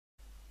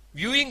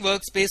Viewing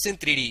workspace in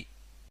 3D.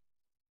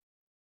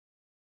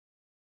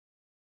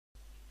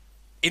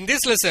 In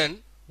this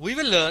lesson, we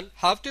will learn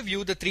how to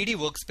view the 3D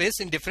workspace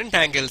in different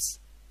angles.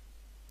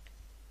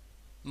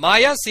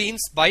 Maya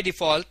scenes by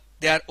default,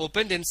 they are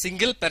opened in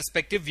single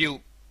perspective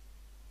view.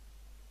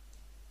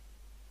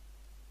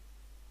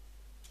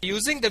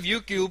 Using the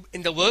view cube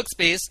in the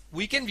workspace,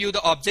 we can view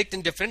the object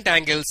in different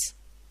angles.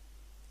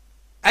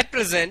 At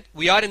present,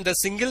 we are in the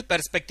single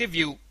perspective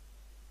view.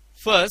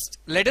 First,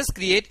 let us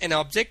create an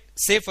object,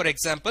 say for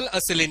example a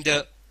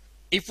cylinder.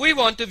 If we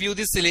want to view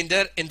this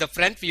cylinder in the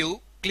front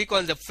view, click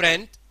on the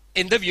front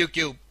in the view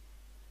cube.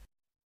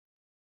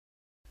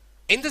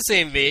 In the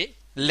same way,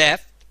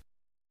 left,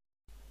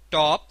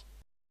 top,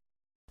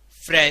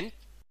 front,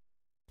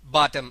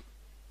 bottom.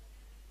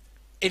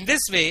 In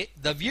this way,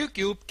 the view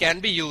cube can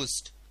be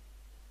used.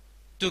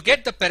 To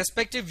get the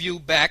perspective view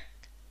back,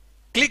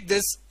 click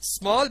this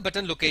small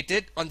button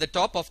located on the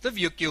top of the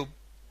view cube.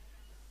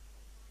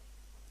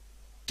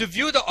 To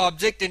view the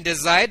object in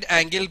desired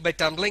angle by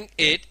tumbling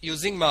it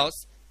using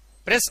mouse,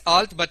 press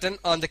Alt button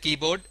on the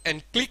keyboard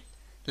and click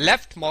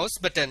left mouse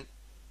button.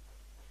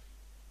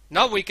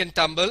 Now we can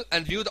tumble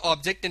and view the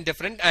object in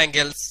different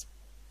angles.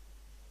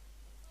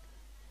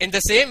 In the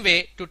same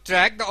way, to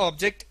track the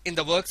object in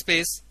the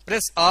workspace,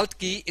 press Alt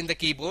key in the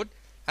keyboard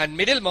and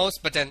middle mouse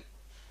button.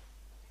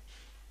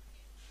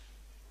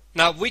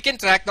 Now we can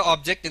track the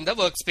object in the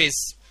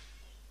workspace.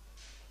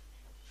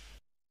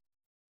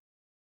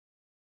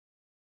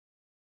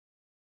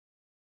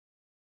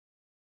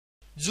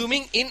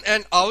 Zooming in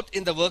and out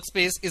in the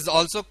workspace is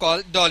also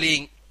called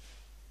dollying.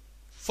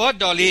 For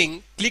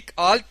dollying, click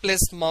Alt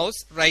plus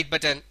mouse right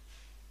button.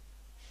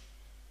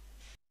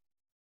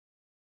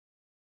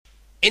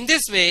 In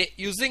this way,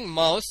 using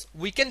mouse,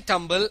 we can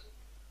tumble,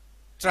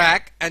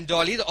 track and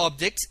dolly the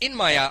objects in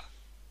Maya.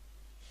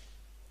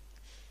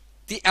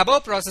 The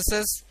above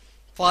processes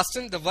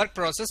fasten the work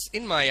process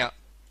in Maya.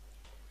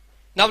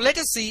 Now let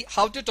us see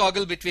how to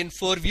toggle between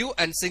 4-view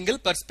and single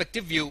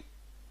perspective view.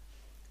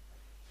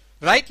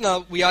 Right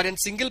now we are in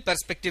single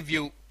perspective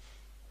view.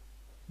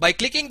 By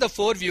clicking the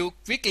 4-view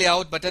quick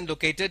layout button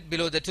located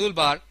below the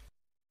toolbar,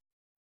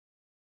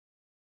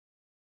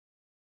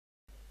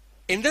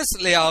 in this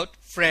layout,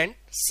 front,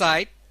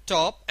 side,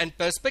 top and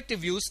perspective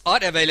views are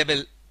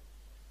available.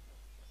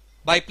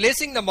 By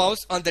placing the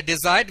mouse on the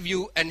desired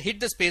view and hit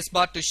the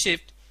spacebar to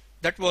shift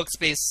that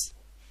workspace.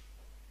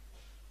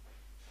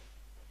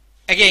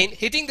 Again,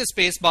 hitting the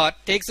spacebar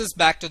takes us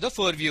back to the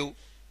 4-view.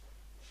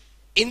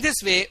 In this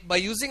way, by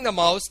using the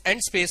mouse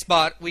and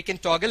spacebar, we can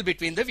toggle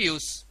between the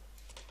views.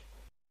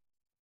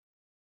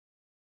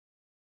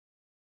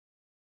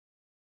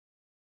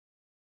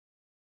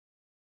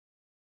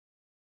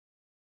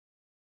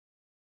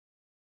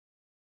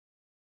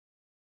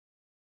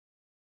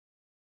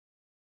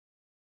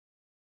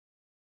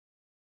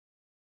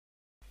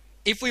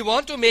 If we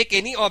want to make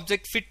any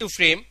object fit to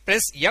frame,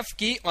 press F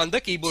key on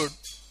the keyboard.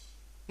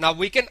 Now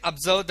we can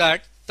observe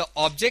that the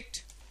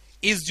object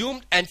is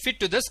zoomed and fit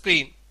to the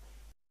screen.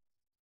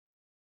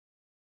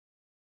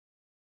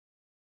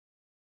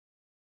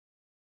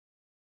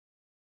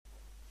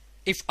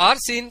 If our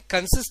scene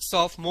consists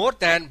of more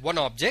than one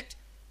object,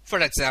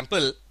 for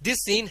example, this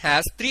scene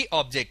has 3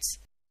 objects.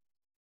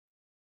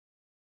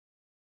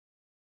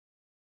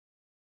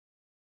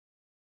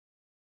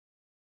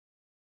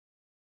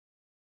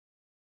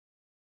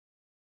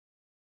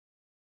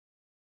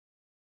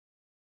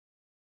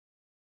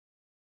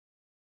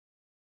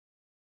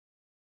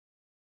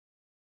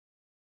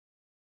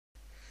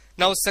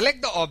 Now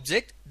select the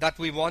object that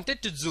we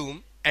wanted to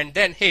zoom and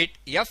then hit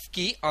F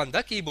key on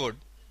the keyboard.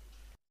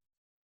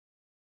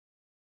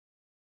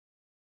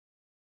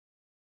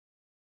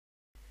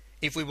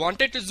 If we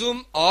wanted to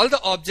zoom all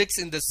the objects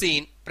in the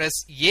scene, press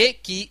A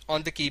key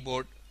on the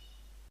keyboard.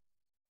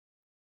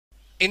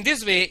 In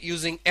this way,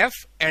 using F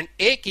and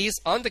A keys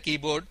on the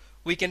keyboard,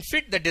 we can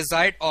fit the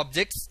desired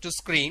objects to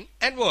screen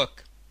and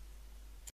work.